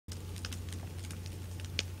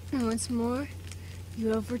And once more, you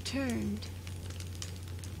have returned.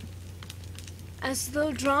 As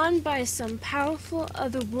though drawn by some powerful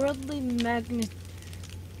otherworldly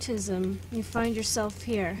magnetism, you find yourself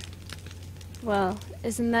here. Well,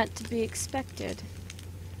 isn't that to be expected?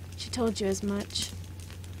 She told you as much.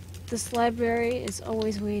 This library is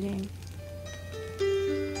always waiting.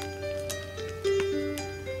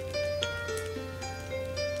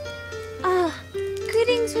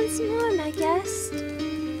 Greetings once more, my guest.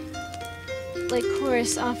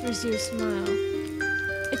 Chorus offers you a smile.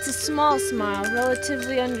 It's a small smile,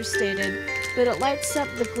 relatively understated, but it lights up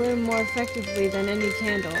the gloom more effectively than any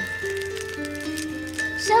candle.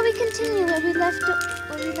 Shall we continue where we last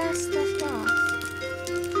left off?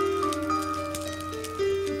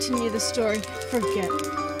 Continue the story. Forget.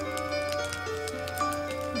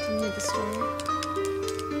 Continue the story.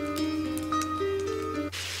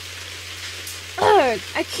 Ugh!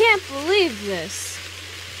 I can't believe this!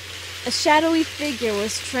 A shadowy figure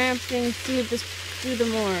was tramping through the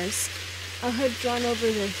moors, a hood drawn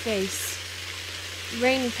over their face.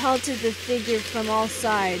 Rain pelted the figure from all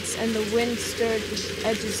sides, and the wind stirred the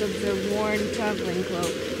edges of their worn traveling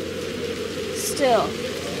cloak. Still,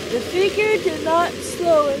 the figure did not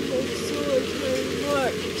slow in their solitary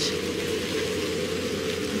march.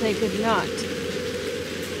 They could not.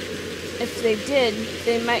 If they did,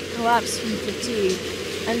 they might collapse from fatigue,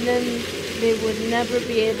 and then they would never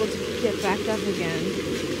be able to get back up again.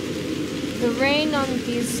 The rain on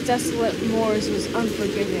these desolate moors was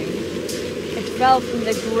unforgiving. It fell from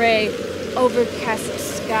the gray, overcast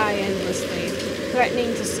sky endlessly,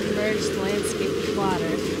 threatening to submerge the landscape with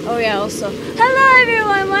water. Oh yeah, also, hello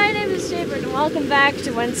everyone, my name is Shaper, and welcome back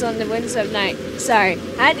to Once on the Windswept Night. Sorry,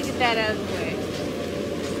 I had to get that out of the way.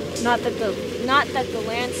 Not that the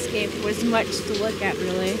landscape was much to look at,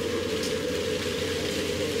 really.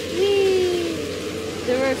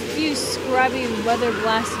 There were a few scrubby,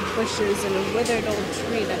 weather-blasted bushes and a withered old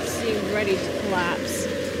tree that seemed ready to collapse.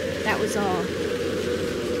 That was all.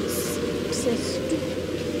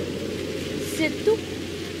 C'est tout?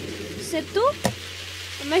 C'est tout?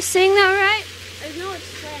 Am I saying that right? I know it's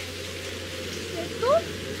French. C'est tout?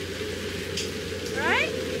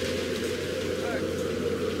 Right?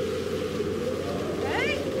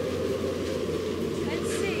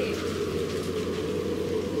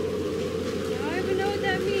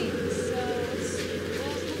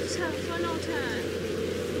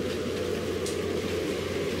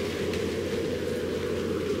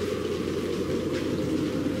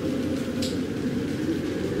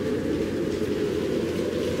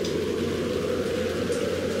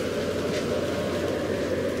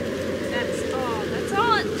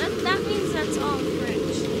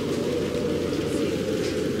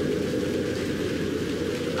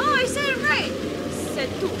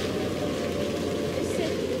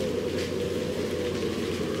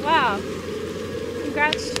 Wow.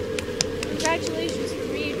 Congratulations for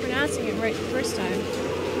me pronouncing it right the first time.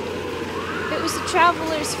 It was the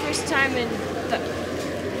traveler's first time in the...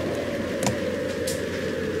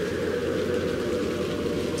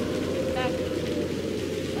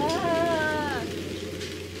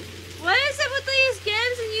 What is it with these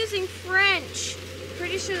games and using French?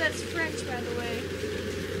 Pretty sure that's French, by the way.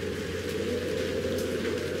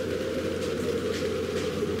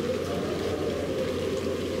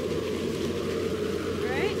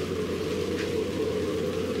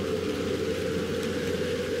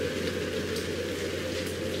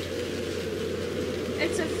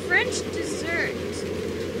 It's a French dessert.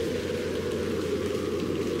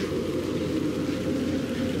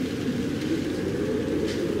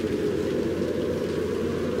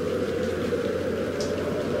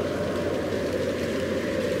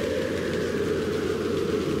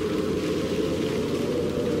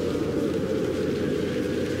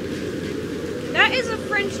 That is a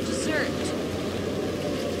French dessert.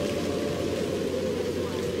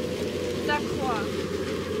 La croix.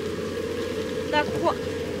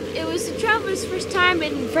 It was the traveler's first time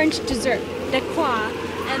in French dessert, la croix,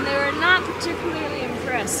 and they were not particularly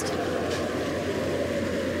impressed.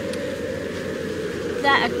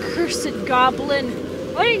 That accursed goblin!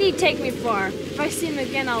 What did he take me for? If I see him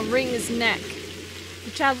again, I'll wring his neck.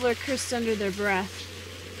 The traveler cursed under their breath.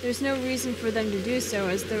 There's no reason for them to do so,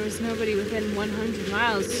 as there was nobody within 100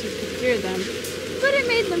 miles who could fear them, but it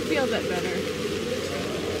made them feel a bit better.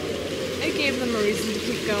 It gave them a reason to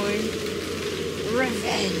keep going.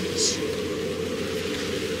 Revenge.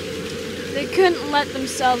 They couldn't let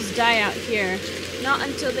themselves die out here, not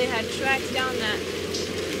until they had tracked down that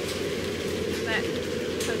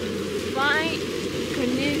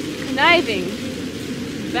conniving,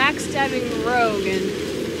 backstabbing rogue and...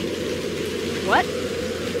 What?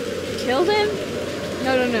 killed him?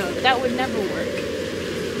 No, no, no, that would never work.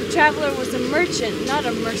 The traveler was a merchant, not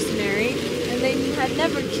a mercenary, and they had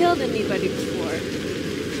never killed anybody before.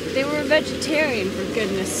 They were a vegetarian, for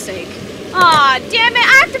goodness sake. Aw, damn it,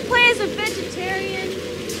 I have to play as a vegetarian?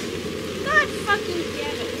 God fucking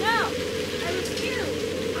damn it, no! I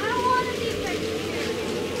refuse! I don't want to be a vegetarian!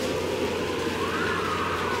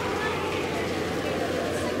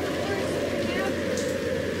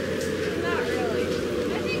 Not really.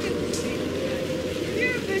 I think it's the same again. If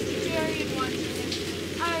you're a vegetarian watching it,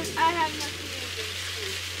 I have nothing against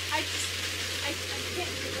you. I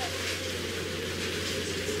can't do that.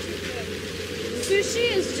 It's just too good. Sushi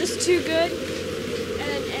is just too good.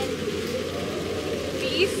 And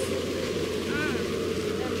beef.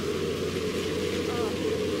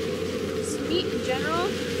 Just meat in general.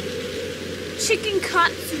 Chicken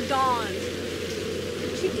katsudon.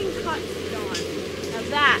 Chicken katsudon.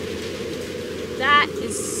 Now that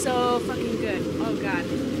is so fucking good. Oh god.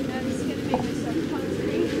 Now this is gonna make me so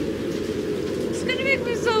hungry. It's gonna make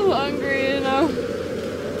me so hungry, you know.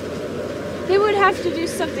 They would have to do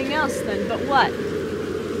something else then, but what?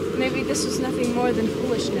 Maybe this was nothing more than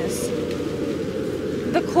foolishness.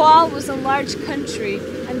 The Qual was a large country,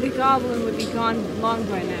 and the goblin would be gone long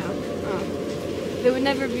by now. Oh. They would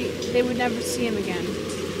never see him again.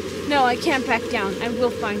 No, I can't back down. I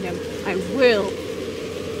will find him. I will.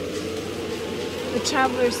 The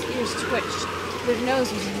traveler's ears twitched. Their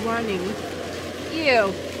nose was running.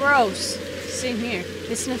 Ew, gross. Same here.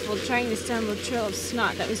 They sniffled, trying to stem a trail of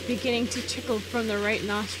snot that was beginning to trickle from their right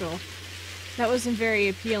nostril. That wasn't very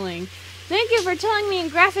appealing. Thank you for telling me in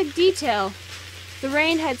graphic detail. The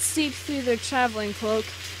rain had seeped through their traveling cloak,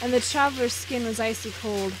 and the traveler's skin was icy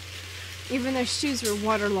cold. Even their shoes were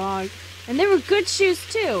waterlogged. And they were good shoes,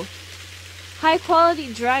 too.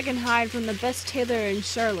 High-quality dragon hide from the best tailor in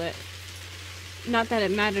Charlotte. Not that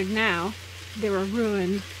it mattered now. They were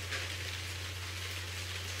ruined.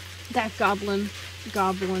 That goblin.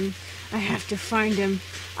 I have to find him.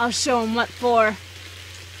 I'll show him what for.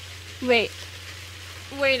 Wait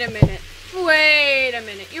a minute.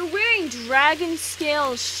 You're wearing dragon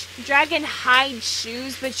hide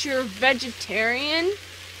shoes, but you're a vegetarian?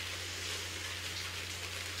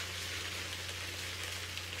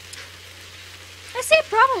 I see a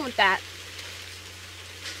problem with that.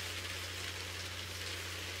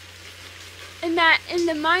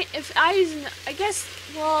 I guess,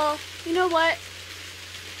 well, you know what?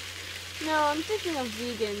 No, I'm thinking of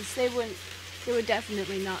vegans. They would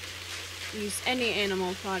definitely not use any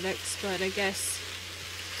animal products, but I guess,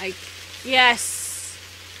 yes!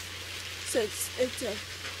 So it's a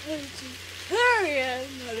vegetarian,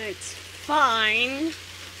 but it's fine.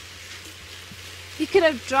 He could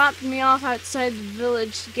have dropped me off outside the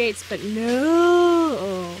village gates, but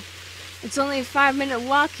no! It's only a 5-minute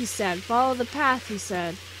walk, he said. Follow the path, he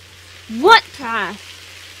said. What path?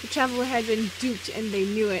 The traveler had been duped, and they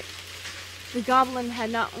knew it. The goblin had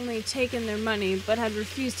not only taken their money, but had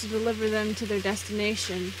refused to deliver them to their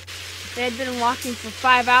destination. They had been walking for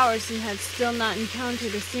 5 hours and had still not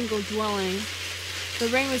encountered a single dwelling. The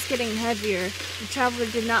rain was getting heavier. The traveler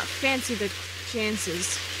did not fancy their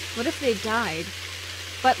chances. What if they died?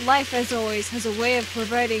 But life, as always, has a way of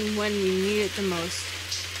providing when we need it the most.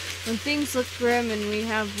 When things look grim and we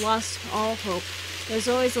have lost all hope, there's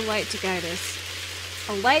always a light to guide us.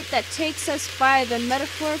 A light that takes us by the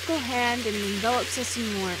metaphorical hand and envelops us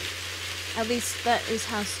in warmth. At least that is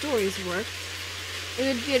how stories work. It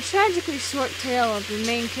would be a tragically short tale if the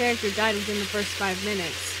main character died within the first 5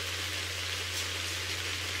 minutes.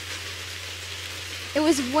 It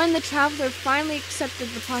was when the traveler finally accepted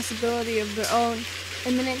the possibility of their own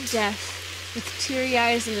imminent death, with teary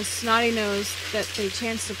eyes and a snotty nose, that they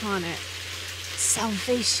chanced upon it.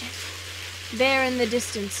 Salvation. There in the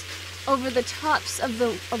distance, over the tops of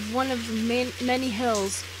one of the many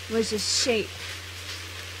hills, was a shape,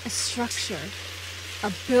 a structure,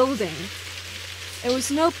 a building. It was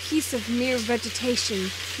no piece of mere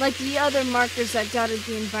vegetation, like the other markers that dotted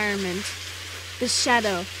the environment. The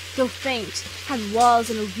shadow, though faint, had walls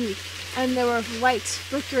and a roof, and there were lights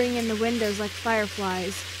flickering in the windows like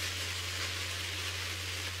fireflies.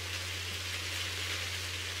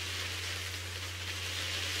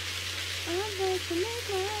 I'd like to make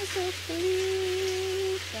myself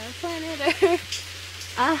believe that planet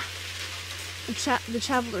Earth. The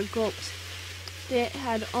traveler gulped. They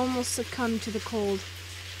had almost succumbed to the cold.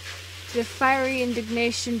 Their fiery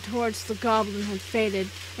indignation towards the goblin had faded,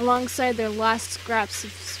 alongside their last scraps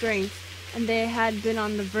of strength, and they had been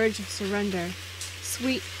on the verge of surrender.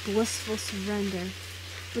 Sweet, blissful surrender.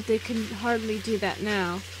 But they could hardly do that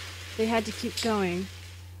now. They had to keep going.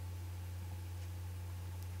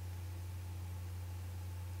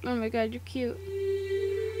 Oh my god, you're cute.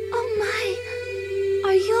 Oh my,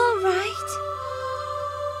 are you alright?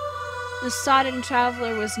 The sodden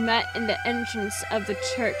traveler was met in the entrance of the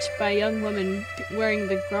church by a young woman wearing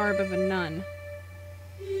the garb of a nun.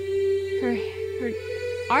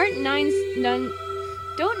 Aren't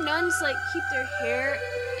don't nuns like keep their hair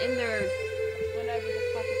in their whatever the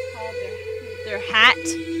fuck it's called, their hat?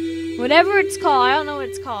 Whatever it's called, I don't know what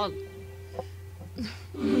it's called.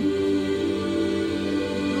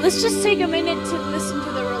 Let's just take a minute to listen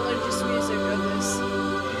to the religious music of this.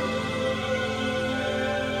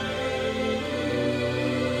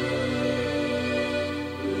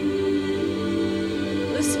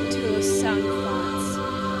 Listen to those sound fonts.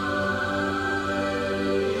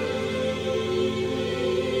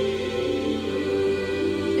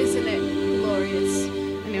 Isn't it glorious?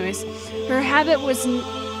 Anyways, her habit was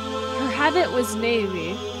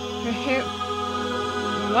navy. Her hair.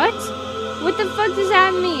 What? What the fuck does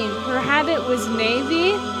that mean? Her habit was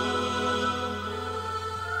navy?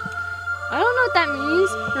 I don't know what that means.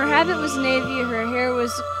 Her habit was navy. Her hair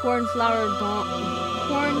was cornflower blonde.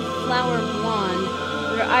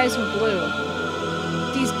 Her eyes were blue.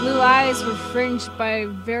 These blue eyes were fringed by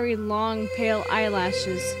very long, pale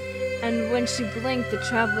eyelashes, and when she blinked, the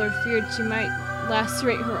traveler feared she might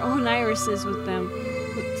lacerate her own irises with them.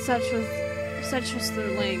 Such was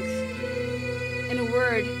their length. In a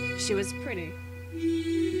word, she was pretty.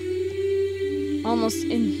 Almost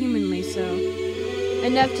inhumanly so.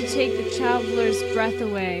 Enough to take the traveler's breath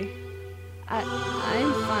away.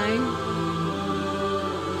 I'm fine.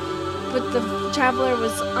 But the traveler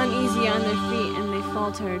was uneasy on their feet and they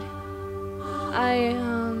faltered. I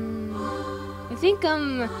think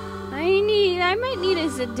I might need to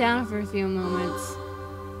sit down for a few moments.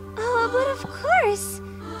 Oh, but of course.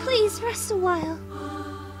 Please rest a while.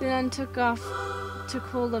 The nun took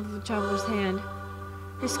hold of the traveler's hand.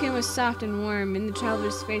 Her skin was soft and warm, and the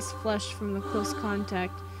traveler's face flushed from the close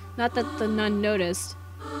contact. Not that the nun noticed.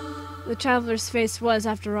 The traveler's face was,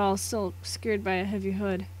 after all, still obscured by a heavy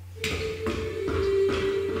hood.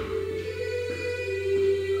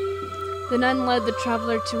 The nun led the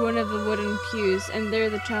traveler to one of the wooden pews, and there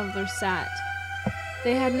the traveler sat.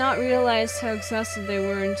 They had not realized how exhausted they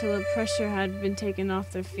were until the pressure had been taken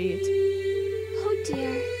off their feet. Oh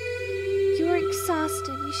dear. You are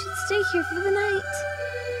exhausted. You should stay here for the night.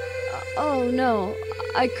 Oh no,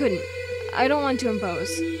 I couldn't. I don't want to impose.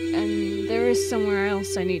 And there is somewhere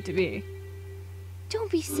else I need to be. Don't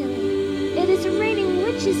be silly. It is raining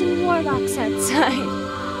witches and warlocks outside.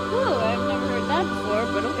 Ooh, I've never heard that before,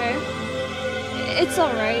 but okay. It's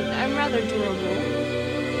alright. I'm rather durable.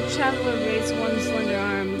 The traveler raised one slender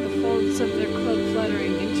arm, the folds of their cloak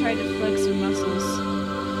fluttering, and tried to flex her muscles.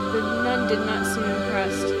 The nun did not seem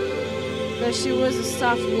impressed. Though she was a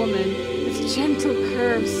soft woman, with gentle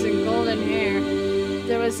curves and golden hair,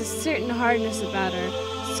 there was a certain hardness about her,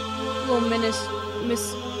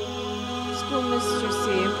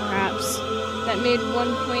 schoolmistressy, perhaps, that made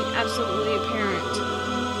one point absolutely apparent.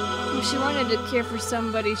 If she wanted to care for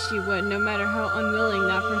somebody, she would, no matter how unwilling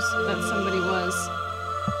that somebody was.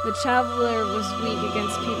 The traveler was weak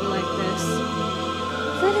against people like this.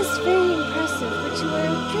 That is very impressive, but you are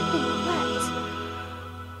dripping wet.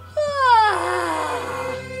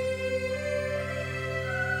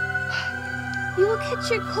 You will catch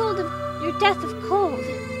your death of cold.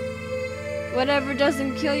 Whatever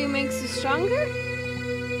doesn't kill you makes you stronger?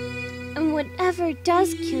 And whatever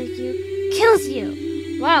does kill you, kills you.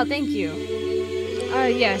 Wow, thank you.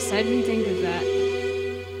 Yes, I didn't think of that.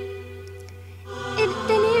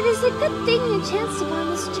 Then it is a good thing you chanced upon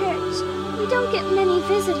this church. We don't get many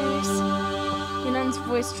visitors. The nun's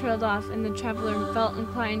voice trailed off, and the traveler felt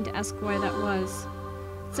inclined to ask why that was.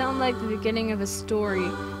 It sounded like the beginning of a story,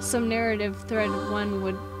 some narrative thread one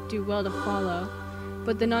would do well to follow.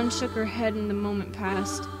 But the nun shook her head and the moment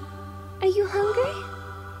passed. Are you hungry?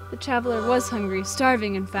 The traveler was hungry,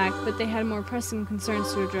 starving in fact, but they had more pressing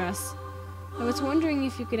concerns to address. I was wondering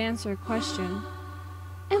if you could answer a question.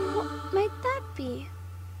 And what might that be?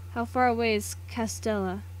 How far away is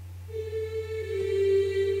Castella?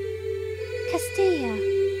 Castella.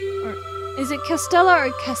 Or is it Castella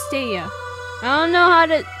or Castella? I don't know how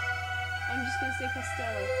to... I'm just gonna say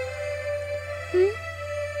Castella.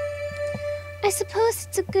 I suppose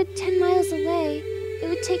it's a good 10 miles away. It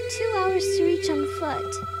would take 2 hours to reach on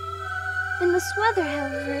foot. In this weather,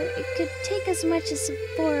 however, it could take as much as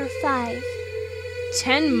 4 or 5.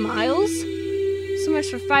 10 miles? So much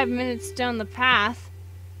for 5 minutes down the path.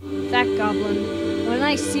 That goblin. When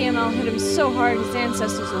I see him, I'll hit him so hard his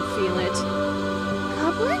ancestors will feel it.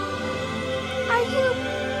 Goblin? Are you,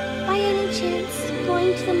 by any chance,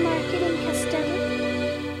 going to the market in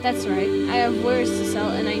Castella? That's right. I have wares to sell,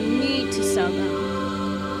 and I need to sell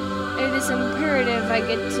them. It is imperative I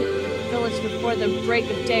get to the village before the break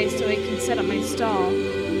of day so I can set up my stall.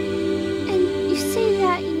 And you say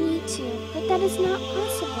that you need to, but that is not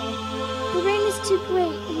possible. The rain is too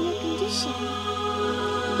great in your condition.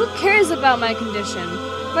 Who cares about my condition?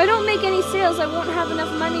 If I don't make any sales, I won't have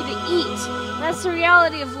enough money to eat. That's the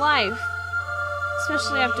reality of life.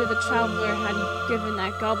 Especially after the traveler had given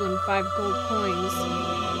that goblin 5 gold coins.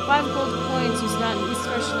 5 gold coins was not an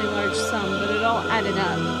especially large sum, but it all added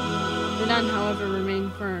up. The nun, however,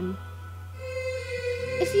 remained firm.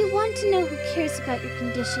 If you want to know who cares about your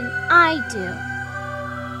condition, I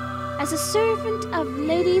do. As a servant of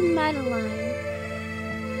Lady Madeline.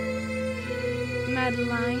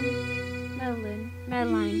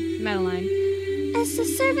 Madeline. As a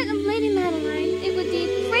servant of Lady Madeline, it would be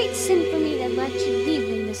a great sin for me to let you leave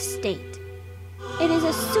in this state. It is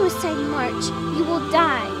a suicide march. You will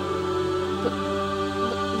die.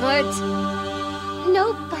 But...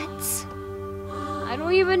 No buts. I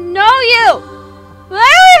don't even know you! I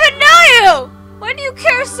don't even know you! Why do you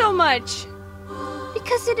care so much?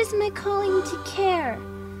 Because it is my calling to care.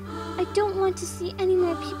 I don't want to see any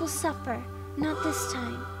more people suffer. Not this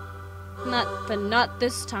time. Not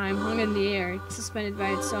this time hung in the air, suspended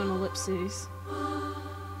by its own ellipses.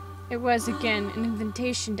 It was, again, an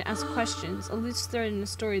invitation to ask questions, a loose thread in a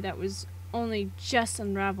story that was only just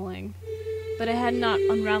unraveling. But it had not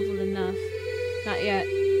unraveled enough. Not yet.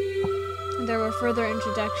 There were further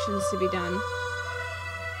introductions to be done.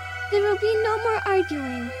 There will be no more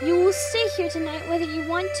arguing. You will stay here tonight whether you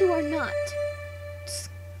want to or not.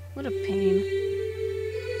 What a pain.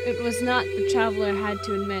 It was not, the traveler had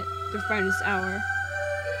to admit, the finest hour.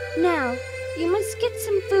 Now, you must get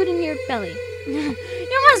some food in your belly.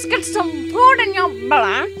 You must get some food in your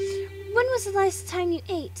belly? When was the last time you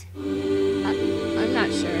ate? I'm not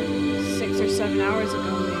sure. 6 or 7 hours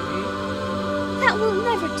ago, maybe. That will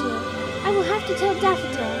never do. I will have to tell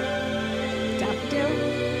Daffodil. Daffodil?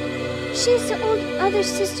 She is the other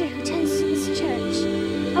sister who tends to this church.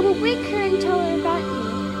 I will wake her and tell her about you,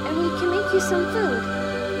 and we can make you some food.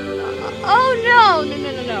 Oh, no!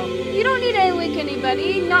 No. You don't need to wake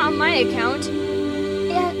anybody, not on my account.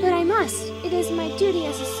 Yeah, but I must. It is my duty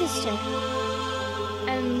as a sister.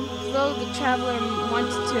 And though the traveler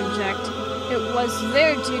wanted to object, it was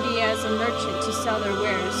their duty as a merchant to sell their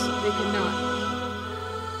wares. They could not.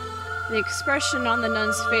 The expression on the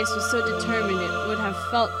nun's face was so determined it would have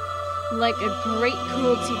felt like a great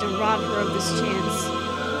cruelty to rob her of this chance.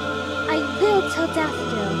 I will tell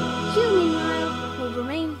Daffodil. You, meanwhile, will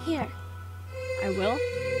remain here. I will?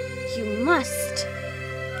 You must.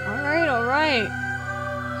 Alright.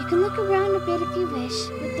 You can look around a bit if you wish,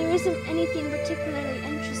 but there isn't anything particularly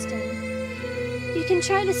interesting. You can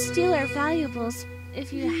try to steal our valuables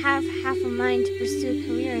if you have half a mind to pursue a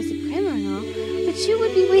career as a criminal, but you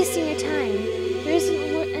would be wasting your time. There isn't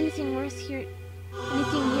anything here worth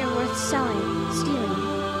stealing.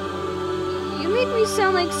 You make me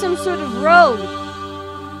sound like some sort of rogue.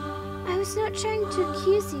 I was not trying to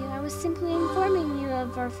accuse you. I was simply informing you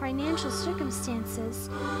of our financial circumstances.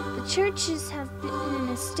 The churches have been in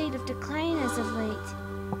a state of decline as of late.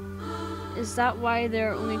 Is that why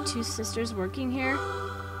there are only 2 sisters working here?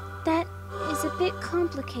 That is a bit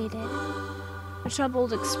complicated. A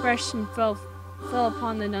troubled expression fell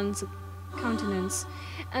upon the nun's countenance,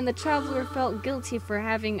 and the traveler felt guilty for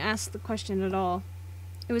having asked the question at all.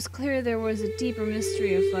 It was clear there was a deeper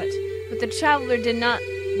mystery afoot, but the traveler did not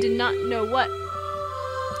know what.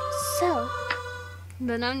 So,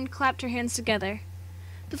 the nun clapped her hands together.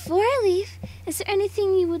 Before I leave, is there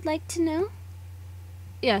anything you would like to know?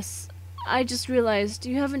 Yes, I just realized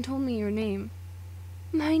you haven't told me your name.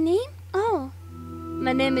 My name? Oh.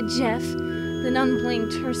 My name is Jeff. The nun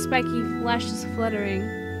blinked, her spiky lashes fluttering.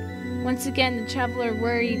 Once again, the traveler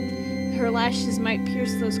worried her lashes might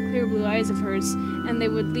pierce those clear blue eyes of hers, and they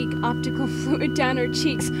would leak optical fluid down her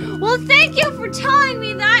cheeks. Well, thank you for telling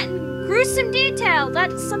me that in gruesome detail.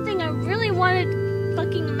 That's something I really wanted to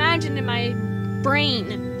fucking imagine in my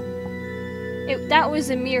brain. That was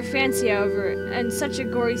a mere fancy, however, and such a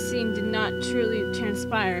gory scene did not truly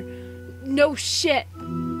transpire. No shit.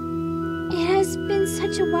 It has been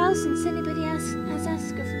such a while since anybody has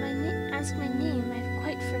asked my name. I've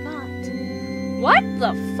quite forgot. What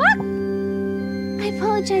the fuck? I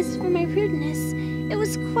apologize for my rudeness. It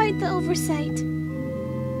was quite the oversight.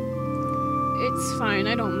 It's fine,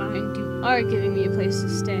 I don't mind. You are giving me a place to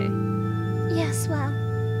stay. Yes, well.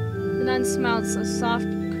 The nun smiled a soft,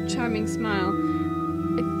 charming smile,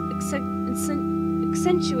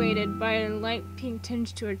 accentuated by a light pink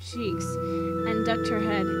tinge to her cheeks, and ducked her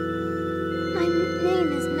head. My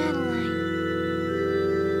name is Madeline.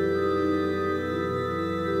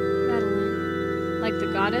 Madeline. Like the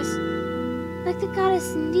goddess? Like the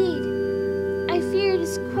goddess indeed. I fear it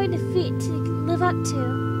is quite a feat to live up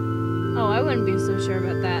to. Oh, I wouldn't be so sure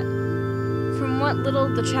about that. From what little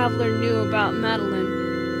the traveler knew about Madeline,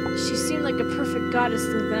 she seemed like a perfect goddess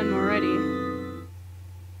to them already.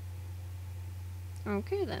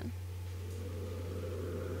 Okay then.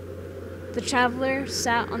 The traveler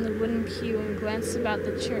sat on the wooden pew and glanced about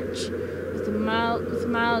the church with mild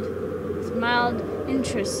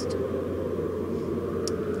interest.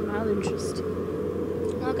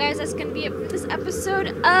 Well, guys, that's gonna be it for this episode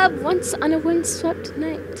of Once on a Windswept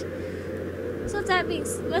Night. So with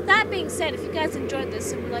that being said, if you guys enjoyed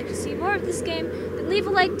this and would like to see more of this game, then leave a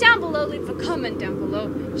like down below, leave a comment down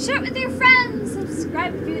below, share it with your friends,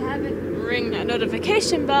 subscribe if you haven't, ring that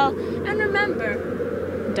notification bell, and remember,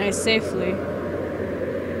 die safely.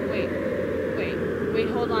 Wait,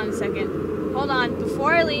 hold on a second. Hold on,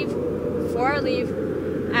 before I leave,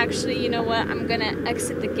 actually, you know what, I'm gonna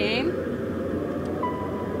exit the game.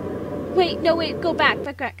 Wait, go back.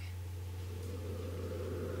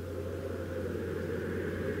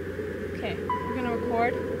 Okay, we're gonna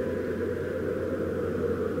record.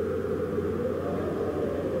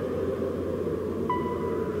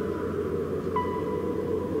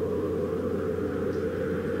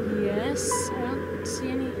 Yes, I don't see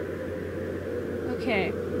any.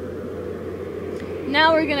 Okay.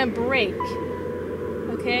 Now we're gonna break.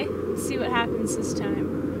 Okay? Let's see what happens this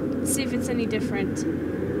time. Let's see if it's any different.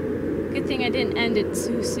 Good thing I didn't end it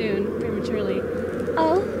too soon, prematurely.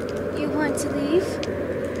 Oh, you want to leave?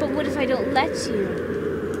 But what if I don't let you?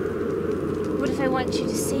 What if I want you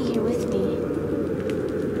to stay here with me?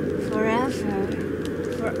 Forever.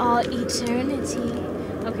 For all eternity.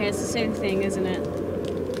 Okay, it's the same thing, isn't it?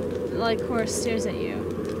 The light course stares at you.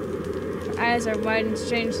 Her eyes are wide and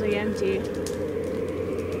strangely empty.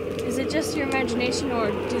 Is it just your imagination,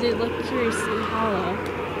 or do they look curiously hollow?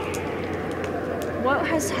 What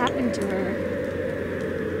has happened to her?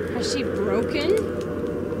 Has she broken?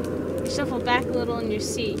 You shuffle back a little in your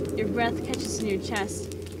seat. Your breath catches in your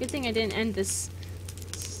chest. Good thing I didn't end this.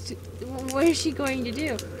 What is she going to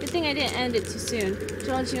do? Good thing I didn't end it too soon. She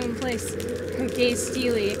wants you in place. Her gaze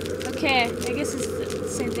steely. Okay, I guess it's the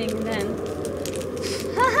same thing then.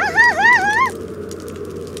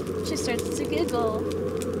 She starts to giggle.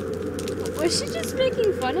 Was she just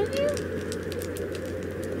making fun of you?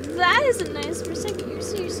 That isn't nice. For a second, you're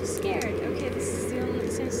seriously scared. Okay, this is the only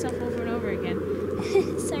same stuff over and over again.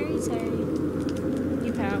 Sorry.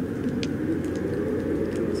 You pout.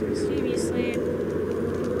 Mischievously. If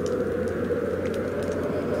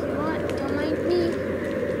you want, don't mind me.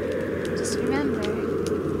 Just remember,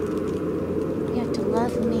 you have to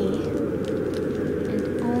love me. And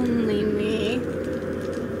only me.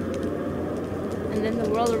 And then the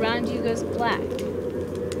world around you goes black.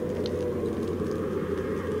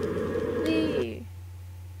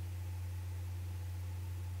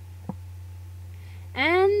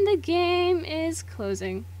 And the game is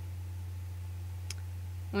closing.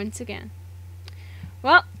 Once again.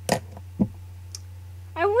 Well,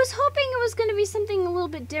 I was hoping it was going to be something a little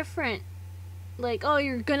bit different. Like, oh,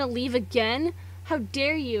 you're going to leave again? How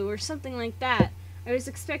dare you? Or something like that. I was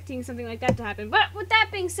expecting something like that to happen. But with that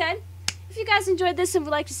being said, if you guys enjoyed this and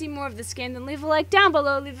would like to see more of this game, then leave a like down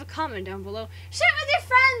below, leave a comment down below, share it with your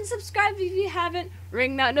friends, subscribe if you haven't,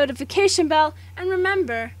 ring that notification bell, and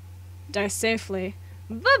remember, die safely.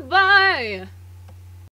 Bye-bye!